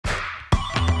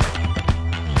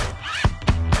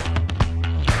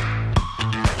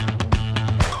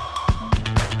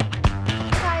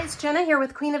Anna here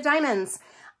with Queen of Diamonds.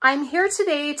 I'm here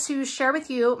today to share with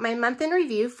you my month in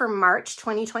review for March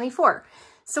 2024.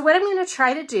 So what I'm going to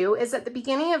try to do is at the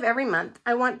beginning of every month,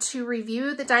 I want to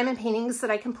review the diamond paintings that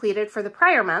I completed for the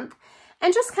prior month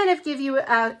and just kind of give you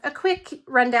a quick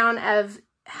rundown of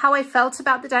how I felt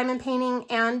about the diamond painting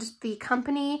and the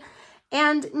company,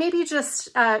 and maybe just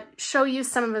show you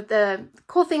some of the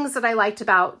cool things that I liked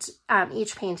about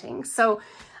each painting. So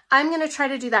I'm going to try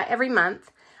to do that every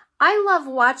month. I love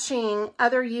watching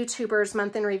other YouTubers'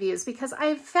 month in reviews because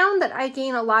I've found that I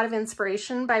gain a lot of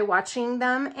inspiration by watching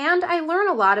them, and I learn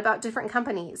a lot about different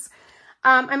companies.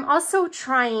 I'm also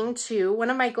trying to,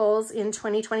 one of my goals in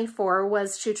 2024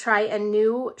 was to try a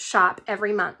new shop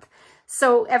every month.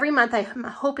 So every month I'm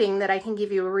hoping that I can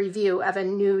give you a review of a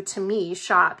new to me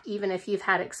shop, even if you've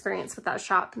had experience with that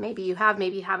shop. Maybe you have,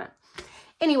 maybe you haven't.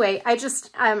 Anyway,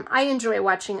 I enjoy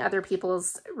watching other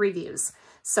people's reviews.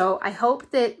 So I hope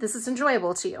that this is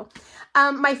enjoyable to you.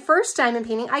 My first diamond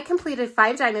painting, I completed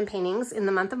 5 diamond paintings in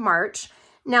the month of March.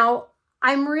 Now,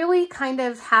 I'm really kind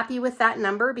of happy with that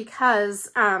number because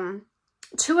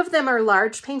 2 of them are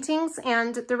large paintings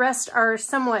and the rest are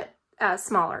somewhat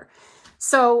smaller.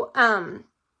 So I'm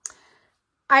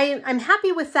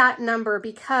happy with that number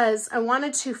because I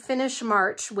wanted to finish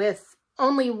March with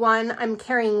only one. I'm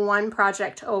carrying one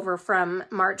project over from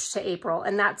March to April,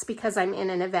 and that's because I'm in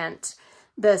an event,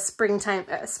 the Spring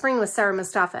with Sarah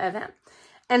Mustafa event.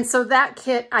 And so that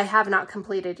kit I have not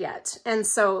completed yet. And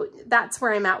so that's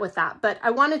where I'm at with that. But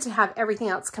I wanted to have everything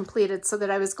else completed so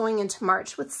that I was going into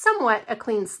March with somewhat a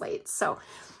clean slate. So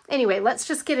anyway, let's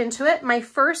just get into it. My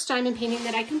first diamond painting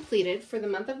that I completed for the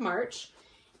month of March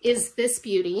is this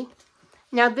beauty.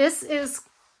 Now this is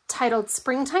titled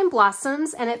Springtime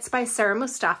Blossoms, and it's by Sarah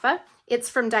Mustafa. It's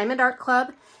from Diamond Art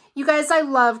Club. You guys, I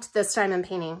loved this diamond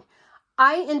painting.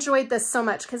 I enjoyed this so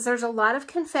much because there's a lot of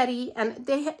confetti, and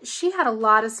she had a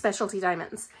lot of specialty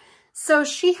diamonds. So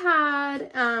she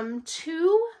had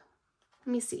 2,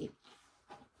 let me see.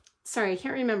 Sorry, I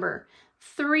can't remember.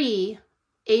 3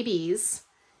 ABs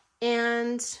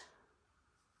and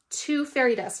 2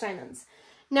 fairy dust diamonds.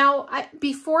 Now,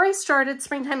 before I started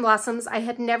Springtime Blossoms, I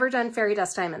had never done fairy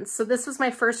dust diamonds. So this was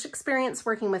my first experience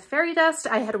working with fairy dust.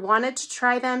 I had wanted to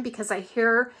try them because I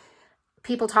hear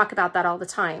people talk about that all the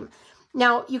time.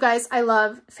 Now, you guys, I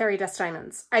love fairy dust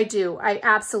diamonds. I do. I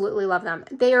absolutely love them.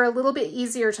 They are a little bit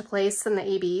easier to place than the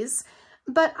ABs,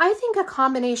 but I think a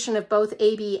combination of both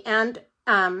AB and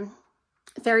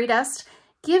fairy dust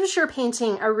gives your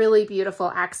painting a really beautiful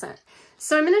accent.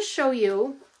 So I'm going to show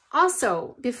you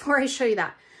also, before I show you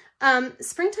that,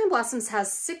 Springtime Blossoms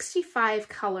has 65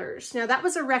 colors. Now that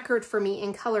was a record for me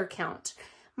in color count.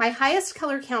 My highest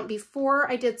color count before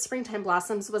I did Springtime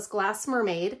Blossoms was Glass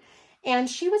Mermaid, and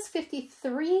she was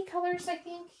 53 colors, I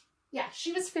think. Yeah,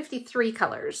 she was 53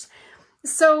 colors.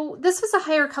 So this was a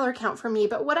higher color count for me,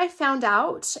 but what I found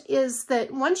out is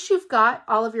that once you've got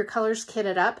all of your colors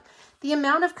kitted up, the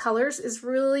amount of colors is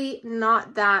really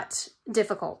not that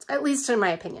difficult, at least in my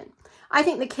opinion. I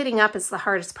think the kitting up is the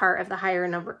hardest part of the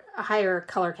higher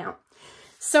color count.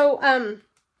 So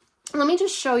let me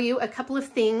just show you a couple of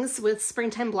things with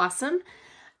Springtime Blossom.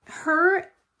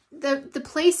 The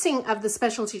placing of the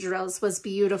specialty drills was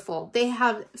beautiful. They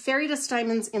have fairy dust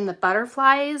diamonds in the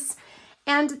butterflies,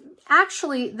 and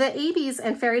actually the ABs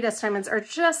and fairy dust diamonds are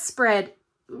just spread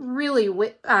really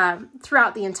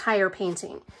throughout the entire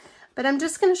painting. But I'm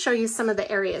just going to show you some of the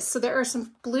areas. So there are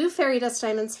some blue fairy dust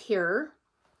diamonds here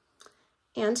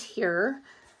and here.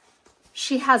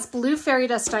 She has blue fairy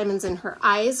dust diamonds in her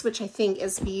eyes, which I think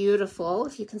is beautiful.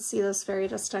 If you can see those fairy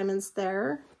dust diamonds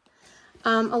there.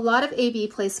 A lot of AB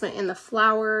placement in the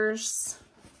flowers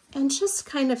and just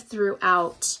kind of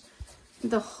throughout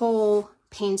the whole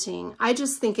painting. I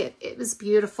just think it was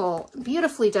beautiful,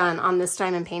 beautifully done on this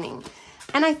diamond painting.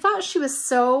 And I thought she was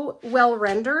so well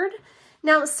rendered.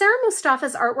 Now, Sarah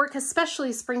Mustafa's artwork,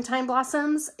 especially Springtime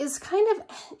Blossoms, is kind of,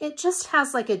 it just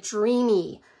has like a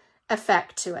dreamy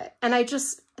effect to it. And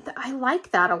I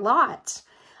like that a lot.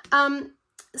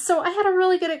 So I had a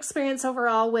really good experience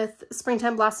overall with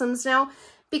Springtime Blossoms. Now,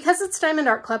 because it's Diamond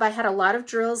Art Club, I had a lot of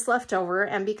drills left over,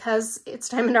 and because it's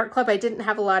Diamond Art Club, I didn't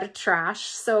have a lot of trash.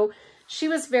 So she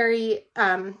was very,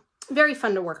 very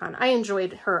fun to work on. I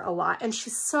enjoyed her a lot, and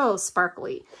she's so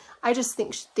sparkly. I just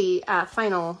think the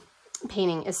final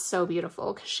painting is so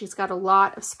beautiful because she's got a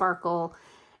lot of sparkle,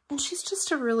 and she's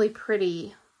just a really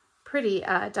pretty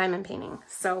diamond painting.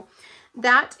 So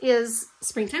that is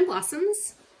Springtime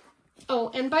Blossoms.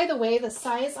 Oh, and by the way, the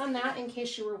size on that, in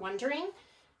case you were wondering,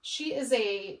 she is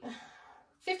a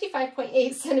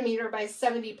 55.8 centimeter by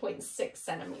 70.6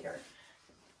 centimeter.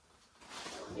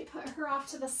 Let me put her off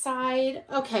to the side.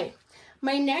 Okay,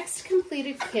 My next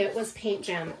completed kit was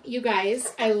PaintGem. You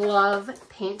guys, I love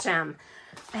PaintGem.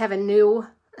 I have a new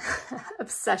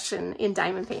obsession in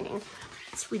diamond painting.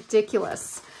 It's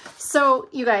ridiculous. So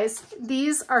you guys,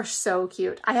 these are so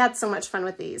cute. I had so much fun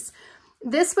with these.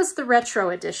 This was the retro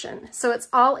edition. So it's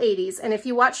all 80s. And if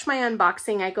you watch my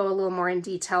unboxing, I go a little more in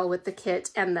detail with the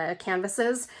kit and the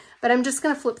canvases, but I'm just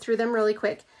going to flip through them really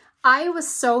quick. I was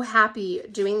so happy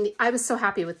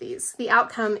with these. The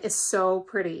outcome is so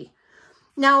pretty.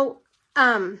 Now,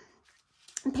 PaintGem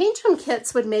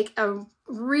kits would make a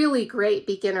really great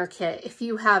beginner kit if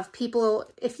you have people,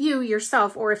 if you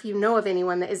yourself, or if you know of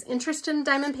anyone that is interested in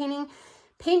diamond painting.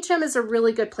 PaintGem is a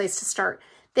really good place to start.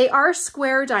 They are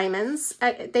square diamonds.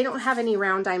 They don't have any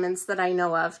round diamonds that I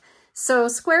know of. So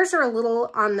squares are a little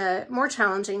on the more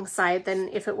challenging side than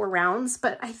if it were rounds,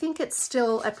 but I think it's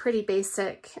still a pretty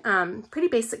basic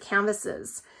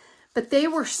canvases. But they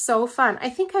were so fun. I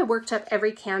think I worked up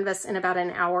every canvas in about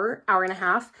an hour, hour and a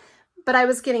half, but I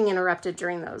was getting interrupted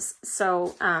during those.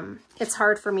 So it's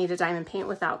hard for me to diamond paint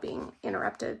without being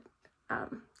interrupted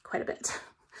quite a bit.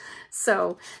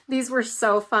 So these were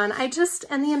so fun. And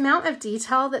the amount of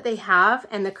detail that they have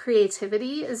and the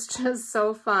creativity is just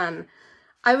so fun.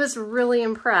 I was really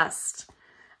impressed.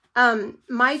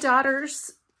 My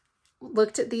daughters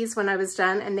looked at these when I was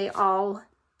done, and they all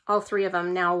three of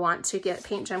them now want to get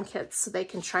PaintGem kits so they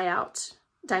can try out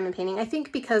diamond painting. I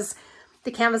think because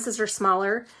the canvases are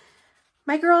smaller.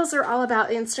 My girls are all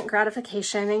about instant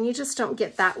gratification, and you just don't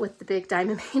get that with the big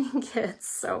diamond painting kits.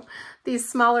 So these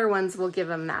smaller ones will give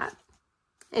them that.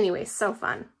 Anyway, so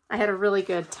fun. I had a really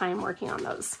good time working on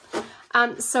those.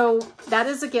 So that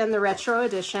is, again, the retro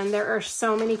edition. There are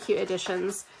so many cute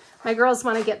editions. My girls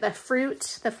want to get the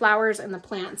fruit, the flowers, and the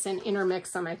plants and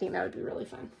intermix them. I think that would be really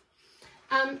fun.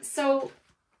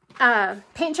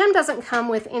 PaintGem doesn't come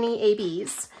with any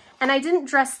ABs. And I didn't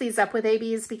dress these up with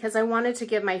ABs because I wanted to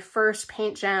give my first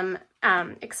PaintGem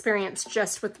experience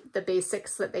just with the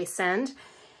basics that they send.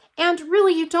 And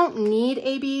really, you don't need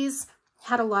ABs.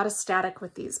 Had a lot of static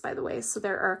with these, by the way, so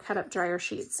there are cut up dryer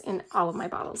sheets in all of my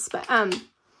bottles. But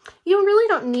you really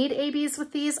don't need ABs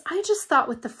with these. I just thought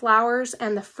with the flowers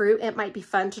and the fruit, it might be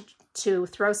fun to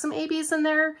throw some ABs in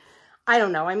there. I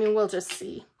don't know. I mean, we'll just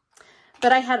see.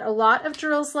 But I had a lot of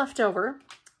drills left over,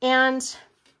 and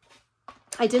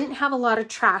I didn't have a lot of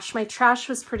trash. My trash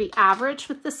was pretty average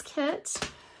with this kit.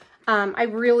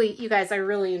 You guys, I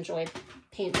really enjoyed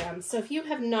PaintGem. So if you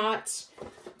have not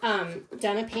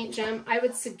done a PaintGem, I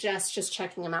would suggest just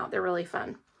checking them out. They're really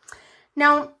fun.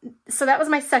 Now, so that was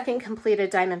my second completed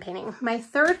diamond painting. My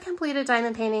third completed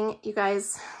diamond painting, you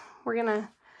guys,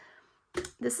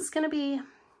 this is gonna be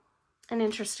an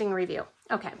interesting review.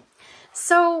 Okay,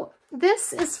 so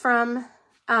this is from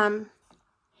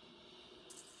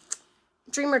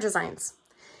Dreamer Designs.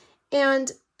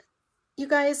 And you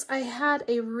guys, I had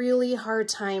a really hard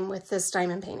time with this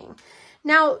diamond painting.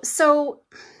 Now,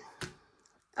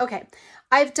 okay,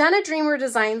 I've done a Dreamer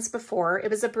Designs before.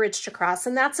 It was a bridge to cross,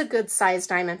 and that's a good size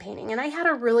diamond painting, and I had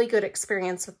a really good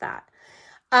experience with that.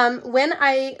 When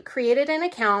I created an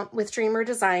account with Dreamer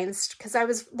Designs, because I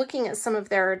was looking at some of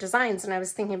their designs and I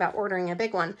was thinking about ordering a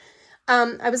big one,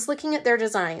 I was looking at their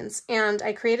designs, and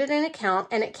I created an account,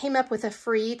 and it came up with a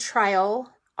free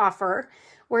trial offer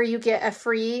where you get a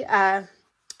free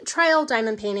trial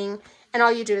diamond painting, and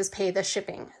all you do is pay the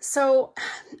shipping. So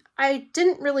I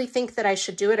didn't really think that I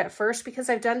should do it at first because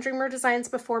I've done Dreamer Designs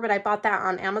before, but I bought that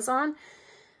on Amazon.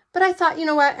 But I thought, you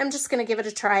know what, I'm just going to give it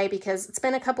a try because it's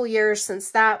been a couple years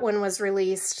since that one was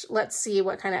released. Let's see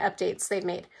what kind of updates they've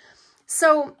made.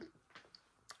 So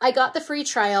I got the free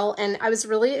trial, and I was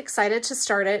really excited to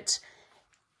start it.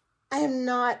 I am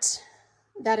not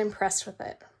that impressed with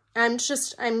it. I'm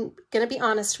going to be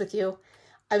honest with you.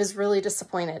 I was really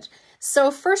disappointed. So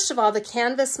first of all, the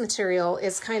canvas material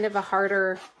is kind of a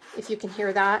harder, if you can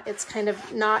hear that, it's kind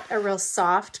of not a real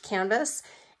soft canvas,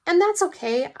 and that's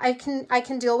okay. I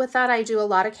can deal with that. I do a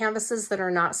lot of canvases that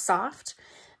are not soft,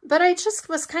 but I just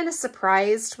was kind of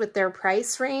surprised with their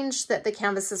price range that the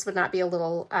canvases would not be a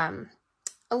little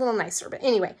nicer. But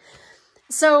anyway,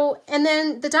 so, and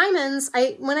then the diamonds,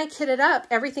 when I kitted up,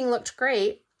 everything looked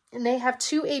great. And they have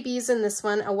two ABs in this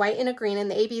one, a white and a green, and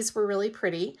the ABs were really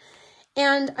pretty.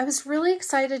 And I was really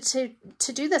excited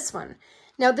to do this one.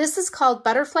 Now, this is called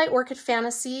Butterfly Orchid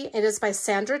Fantasy. It is by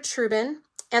Sandra Trubin,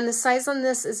 and the size on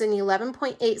this is an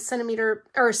 11.8 centimeter,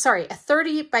 or sorry, a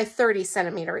 30 by 30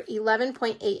 centimeter,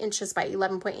 11.8 inches by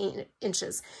 11.8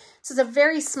 inches. So it's a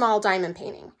very small diamond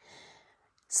painting.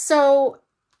 So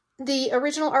the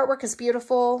original artwork is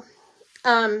beautiful.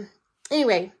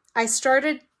 Anyway, I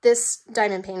started this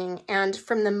diamond painting, and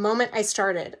from the moment I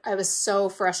started, I was so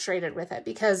frustrated with it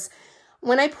because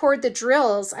when I poured the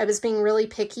drills, I was being really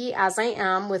picky, as I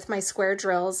am with my square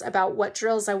drills, about what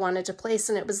drills I wanted to place,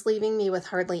 and it was leaving me with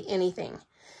hardly anything.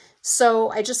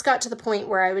 So I just got to the point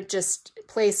where I would just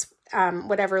place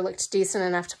whatever looked decent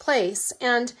enough to place.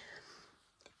 And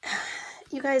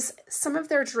you guys, some of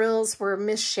their drills were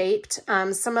misshaped.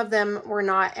 Some of them were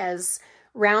not as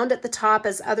round at the top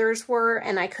as others were,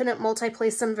 and I couldn't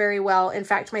multi-place them very well. In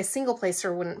fact, my single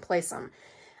placer wouldn't place them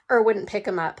or wouldn't pick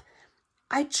them up.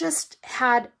 I just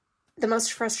had the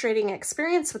most frustrating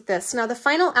experience with this. Now, the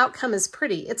final outcome is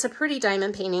pretty. It's a pretty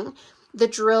diamond painting. The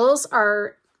drills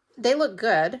they look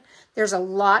good. There's a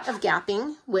lot of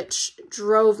gapping, which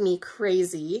drove me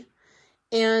crazy.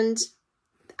 And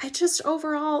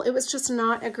overall, it was just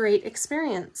not a great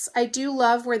experience. I do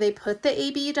love where they put the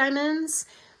AB diamonds.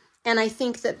 And I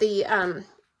think that the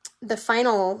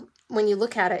final, when you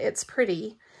look at it, it's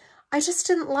pretty. I just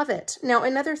didn't love it. Now,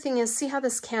 another thing is, see how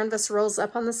this canvas rolls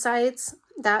up on the sides?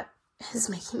 That is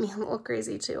making me a little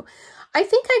crazy too. I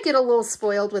think I get a little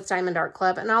spoiled with Diamond Art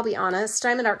Club, and I'll be honest,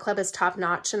 Diamond Art Club is top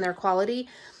notch in their quality.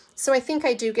 So I think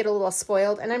I do get a little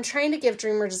spoiled, and I'm trying to give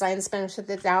Dreamer Designs benefit of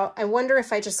the doubt. I wonder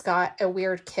if I just got a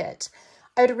weird kit.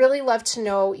 I would really love to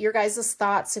know your guys'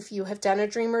 thoughts if you have done a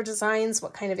Dreamer Designs,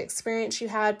 what kind of experience you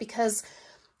had, because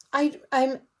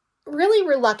I'm really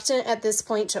reluctant at this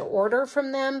point to order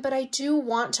from them, but I do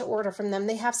want to order from them.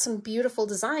 They have some beautiful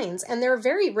designs, and they're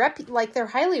they're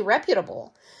highly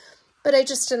reputable, but I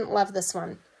just didn't love this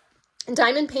one.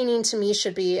 Diamond painting to me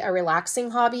should be a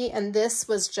relaxing hobby, and this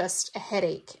was just a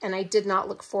headache, and I did not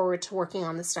look forward to working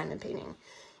on this diamond painting.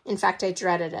 In fact, I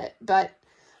dreaded it, but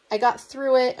I got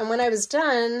through it, and when I was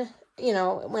done, you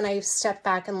know, when I step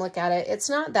back and look at it, it's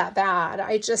not that bad.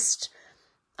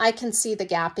 I can see the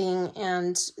gapping,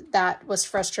 and that was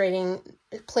frustrating.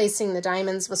 Placing the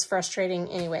diamonds was frustrating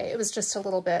anyway. It was just a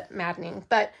little bit maddening,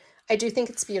 but I do think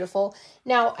it's beautiful.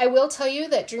 Now, I will tell you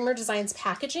that Dreamer Designs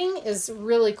packaging is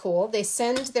really cool. They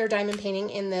send their diamond painting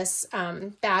in this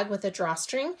bag with a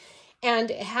drawstring, and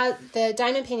the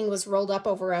diamond painting was rolled up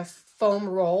over a foam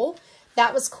roll.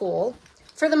 That was cool.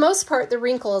 For the most part, the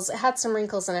wrinkles, it had some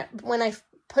wrinkles in it. When I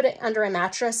put it under a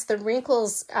mattress, the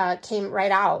wrinkles came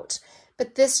right out.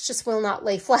 But this just will not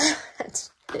lay flat.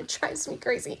 It drives me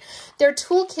crazy. Their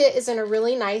toolkit is in a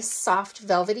really nice, soft,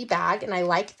 velvety bag, and I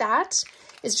like that.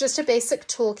 It's just a basic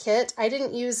toolkit. I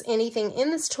didn't use anything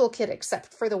in this toolkit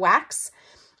except for the wax.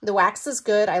 The wax is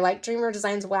good. I like Dreamer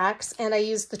Designs wax, and I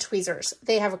used the tweezers.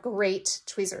 They have great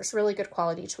tweezers, really good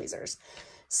quality tweezers.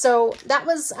 So that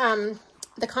was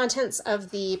the contents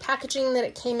of the packaging that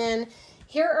it came in.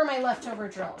 Here are my leftover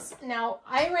drills. Now,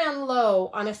 I ran low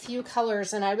on a few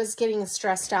colors, and I was getting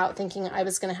stressed out thinking I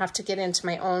was going to have to get into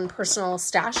my own personal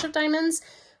stash of diamonds,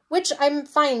 which I'm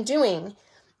fine doing,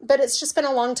 but it's just been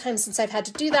a long time since I've had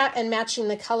to do that, and matching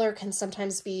the color can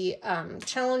sometimes be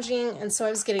challenging, and so I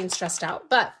was getting stressed out.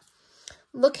 But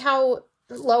look how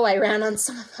low I ran on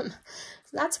some of them.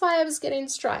 That's why I was getting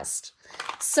stressed.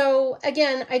 So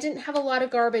again, I didn't have a lot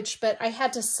of garbage, but I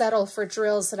had to settle for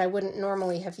drills that I wouldn't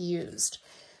normally have used.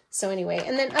 So anyway,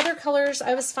 and then other colors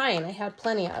I was fine. I had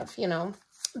plenty of, you know,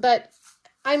 but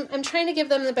I'm trying to give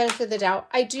them the benefit of the doubt.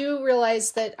 I do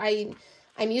realize that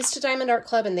I'm used to Diamond Art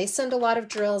Club, and they send a lot of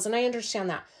drills, and I understand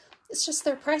that. It's just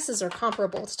their prices are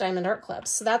comparable to Diamond Art Club.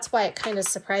 So that's why it kind of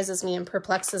surprises me and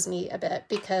perplexes me a bit,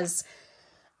 because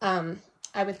I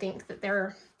would think that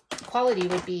their quality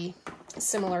would be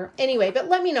similar. Anyway, but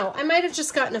let me know. I might have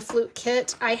just gotten a fluke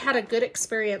kit. I had a good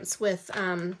experience with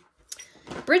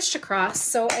Bridge to Cross,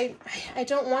 so I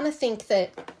don't want to think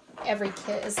that every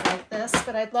kit is like this,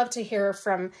 but I'd love to hear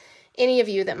from any of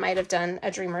you that might have done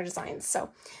a Dreamer Designs. So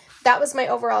that was my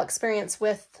overall experience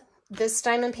with this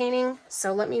diamond painting.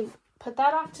 So let me put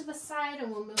that off to the side,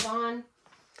 and we'll move on.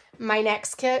 My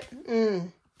next kit.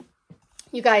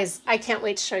 You guys, I can't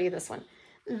wait to show you this one.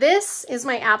 This is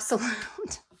my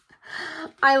absolute,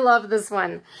 I love this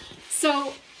one.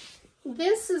 So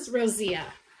this is Rosea.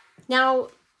 Now,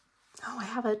 oh, I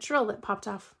have a drill that popped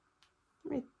off.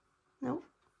 No,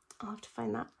 I'll have to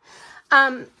find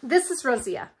that. This is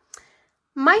Rosea.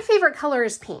 My favorite color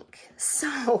is pink.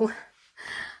 So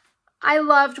I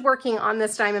loved working on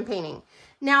this diamond painting.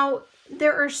 Now,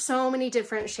 there are so many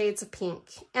different shades of pink,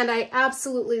 and I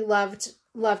absolutely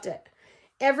loved it.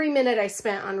 Every minute I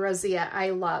spent on Rosea,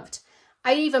 I loved.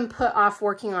 I even put off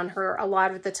working on her a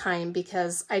lot of the time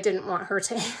because I didn't want her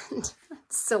to end.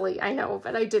 It's silly, I know,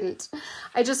 but I didn't.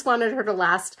 I just wanted her to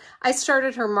last. I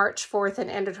started her March 4th and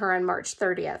ended her on March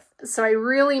 30th. So I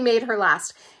really made her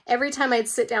last. Every time I'd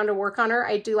sit down to work on her,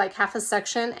 I'd do like half a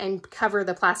section and cover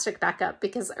the plastic back up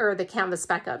or the canvas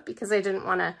back up, because I didn't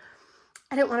want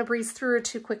to breeze through her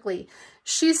too quickly.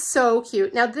 She's so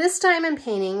cute. Now this diamond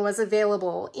painting was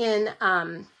available in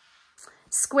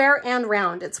square and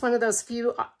round. It's one of those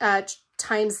few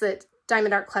times that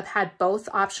Diamond Art Club had both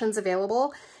options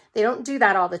available. They don't do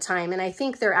that all the time, and I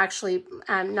think they're actually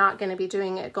not going to be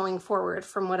doing it going forward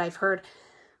from what I've heard.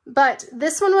 But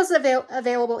this one was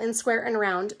available in square and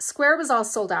round. Square was all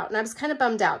sold out, and I was kind of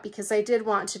bummed out because I did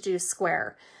want to do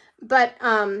square. But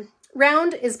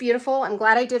round is beautiful. I'm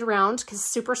glad I did round because it's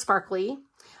super sparkly.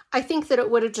 I think that it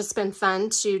would have just been fun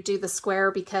to do the square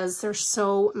because there's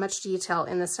so much detail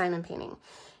in this diamond painting.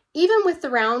 Even with the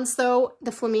rounds though,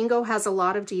 the flamingo has a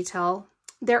lot of detail.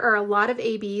 There are a lot of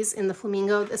ABs in the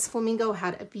flamingo. This flamingo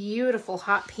had a beautiful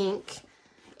hot pink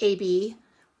AB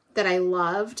that I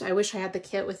loved. I wish I had the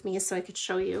kit with me so I could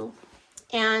show you.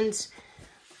 And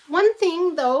one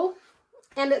thing though,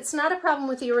 and it's not a problem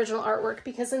with the original artwork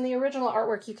because in the original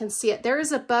artwork you can see it, there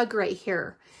is a bug right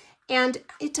here. And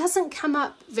it doesn't come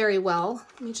up very well.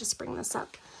 Let me just bring this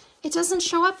up. It doesn't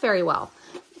show up very well.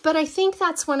 But I think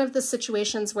that's one of the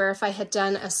situations where if I had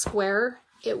done a square,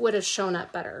 it would have shown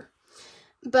up better.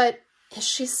 But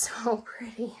she's so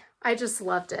pretty. I just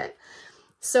loved it.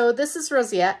 So this is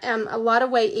Rosita. A lot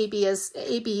of white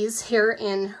ABs here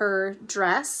in her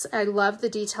dress. I love the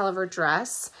detail of her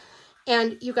dress.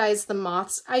 And you guys, the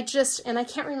moths, and I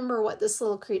can't remember what this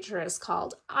little creature is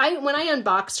called. When I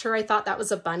unboxed her, I thought that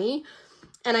was a bunny.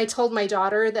 And I told my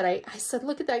daughter that I said,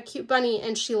 look at that cute bunny.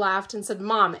 And she laughed and said,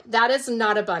 Mom, that is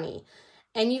not a bunny.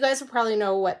 And you guys will probably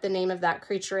know what the name of that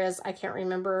creature is. I can't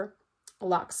remember.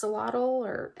 Loxolotl,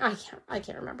 or I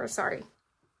can't remember, sorry.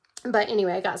 But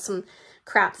anyway, I got some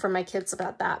crap from my kids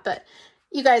about that. But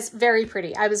you guys, very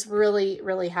pretty. I was really,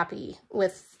 really happy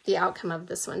with the outcome of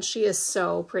this one. She is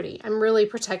so pretty. I'm really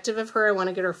protective of her. I want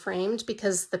to get her framed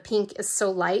because the pink is so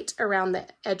light around the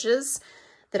edges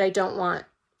that I don't want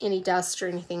any dust or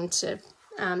anything to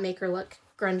make her look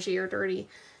grungy or dirty.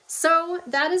 So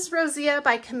that is Rosita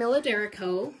by Camilla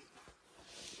Derico.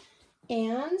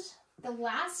 And the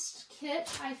last kit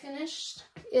I finished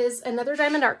is another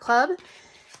Diamond Art Club.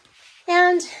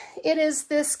 And it is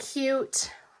this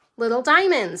cute Little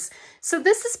Diamonds. So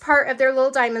this is part of their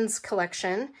Little Diamonds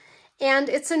collection, and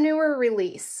it's a newer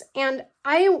release. And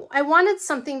I wanted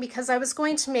something because I was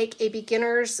going to make a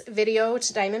beginner's video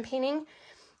to diamond painting,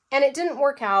 and it didn't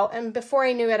work out. And before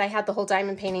I knew it, I had the whole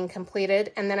diamond painting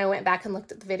completed, and then I went back and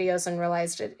looked at the videos and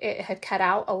realized it had cut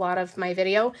out a lot of my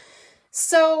video.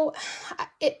 So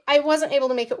I wasn't able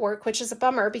to make it work, which is a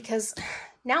bummer because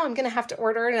now I'm going to have to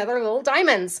order another Little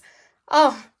Diamonds.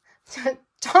 Oh,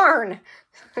 darn.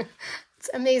 It's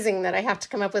amazing that I have to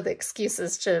come up with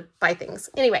excuses to buy things.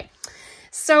 Anyway,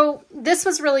 so this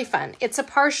was really fun. It's a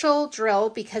partial drill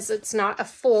because it's not a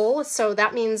full, so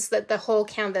that means that the whole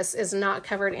canvas is not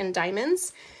covered in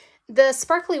diamonds. The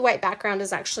sparkly white background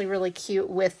is actually really cute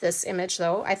with this image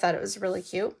though. I thought it was really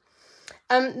cute.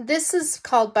 This is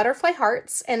called Butterfly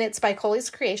Hearts, and it's by Coley's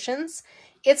Creations.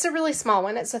 It's a really small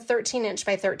one. It's a 13-inch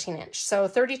by 13-inch, so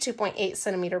 32.8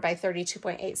 centimeter by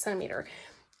 32.8 centimeter.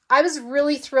 I was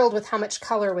really thrilled with how much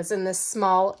color was in this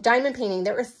small diamond painting.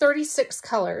 There were 36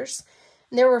 colors.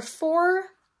 There were four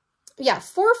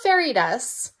fairy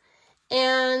dusts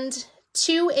and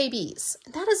 2 ABs.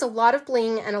 That is a lot of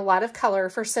bling and a lot of color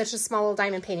for such a small little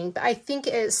diamond painting, but I think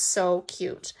it is so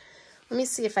cute. Let me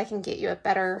see if I can get you a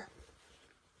better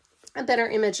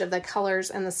image of the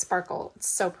colors and the sparkle. It's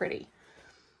so pretty.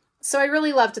 So I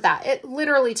really loved that. It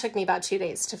literally took me about 2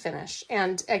 days to finish.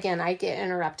 And again, I get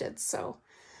interrupted. So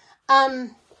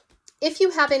if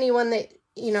you have anyone that,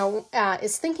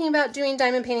 is thinking about doing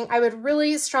diamond painting, I would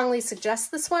really strongly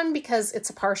suggest this one because it's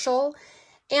a partial.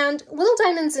 And little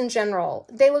diamonds in general,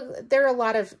 there are a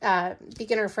lot of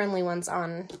beginner friendly ones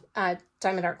on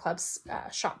Diamond Art Club's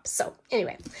shop. So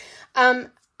anyway,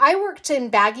 I worked in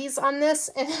baggies on this,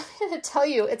 and I'm going to tell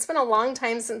you, it's been a long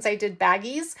time since I did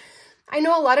baggies. I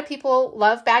know a lot of people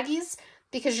love baggies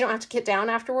because you don't have to get down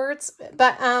afterwards,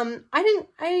 but I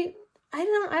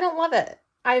don't love it.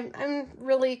 I'm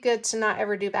really good to not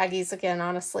ever do baggies again,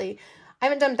 honestly. I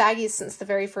haven't done baggies since the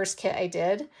very first kit I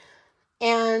did,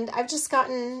 and I've just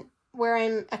gotten where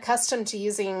I'm accustomed to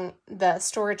using the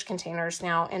storage containers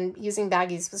now, and using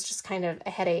baggies was just kind of a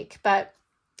headache. But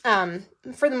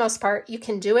for the most part, you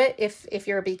can do it if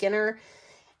you're a beginner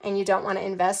and you don't want to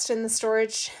invest in the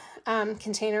storage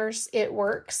containers, it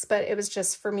works, but it was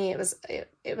just, for me, it was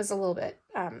a little bit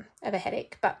of a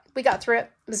headache, but we got through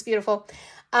it. It was beautiful.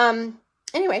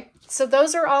 Anyway, so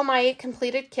those are all my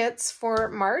completed kits for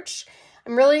March.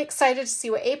 I'm really excited to see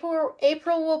what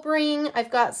April will bring.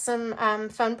 I've got some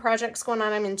fun projects going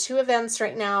on. I'm in 2 events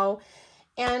right now,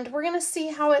 and we're going to see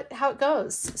how it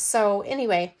goes. So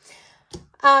anyway,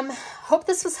 hope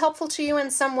this was helpful to you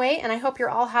in some way, and I hope you're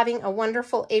all having a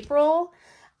wonderful April,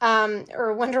 or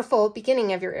a wonderful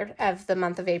beginning of the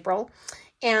month of April,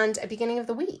 and a beginning of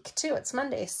the week too. It's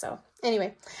Monday. So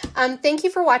anyway, thank you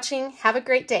for watching. Have a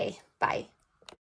great day. Bye.